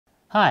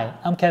Hi,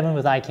 I'm Kevin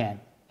with Ikan,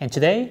 and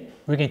today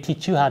we're going to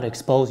teach you how to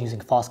expose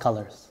using false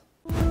colors.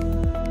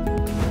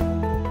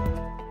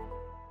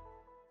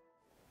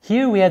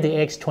 Here we have the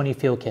AX20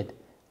 Field Kit.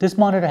 This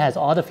monitor has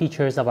all the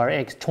features of our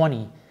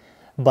AX20,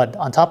 but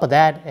on top of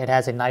that, it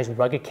has a nice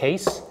rugged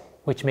case,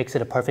 which makes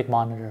it a perfect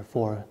monitor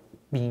for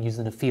being used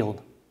in the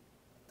field.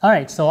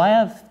 Alright, so I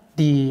have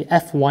the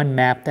F1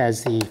 mapped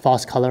as the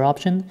false color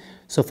option.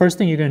 So first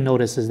thing you're going to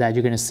notice is that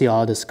you're going to see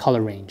all this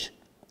color range.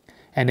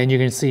 And then you're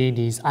going to see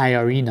these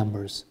IRE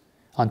numbers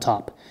on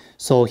top.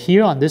 So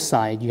here on this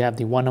side, you have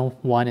the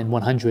 101 and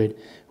 100,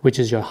 which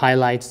is your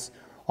highlights,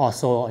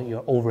 also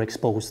your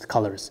overexposed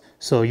colors.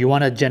 So you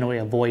want to generally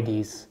avoid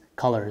these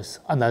colors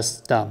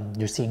unless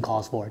you're seeing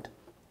cause for it.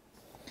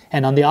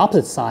 And on the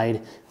opposite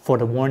side, for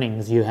the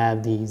warnings, you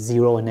have the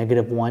 0 and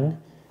 -1,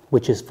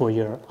 which is for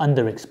your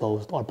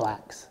underexposed or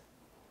blacks.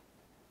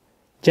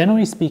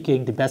 Generally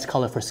speaking, the best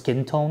color for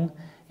skin tone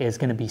is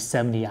going to be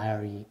 70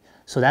 IRE.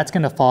 So that's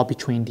going to fall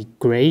between the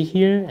gray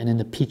here and then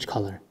the peach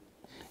color.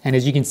 And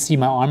as you can see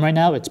my arm right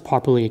now, it's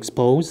properly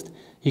exposed.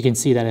 You can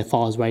see that it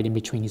falls right in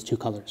between these two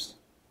colors.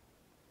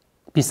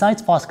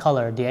 Besides false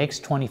color, the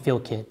AX20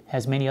 Field Kit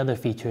has many other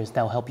features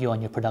that will help you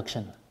on your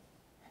production.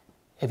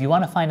 If you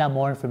want to find out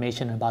more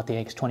information about the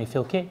AX20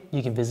 Field Kit,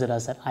 you can visit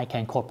us at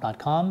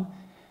icancorp.com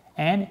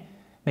and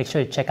make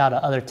sure to check out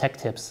our other tech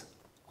tips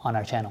on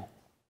our channel.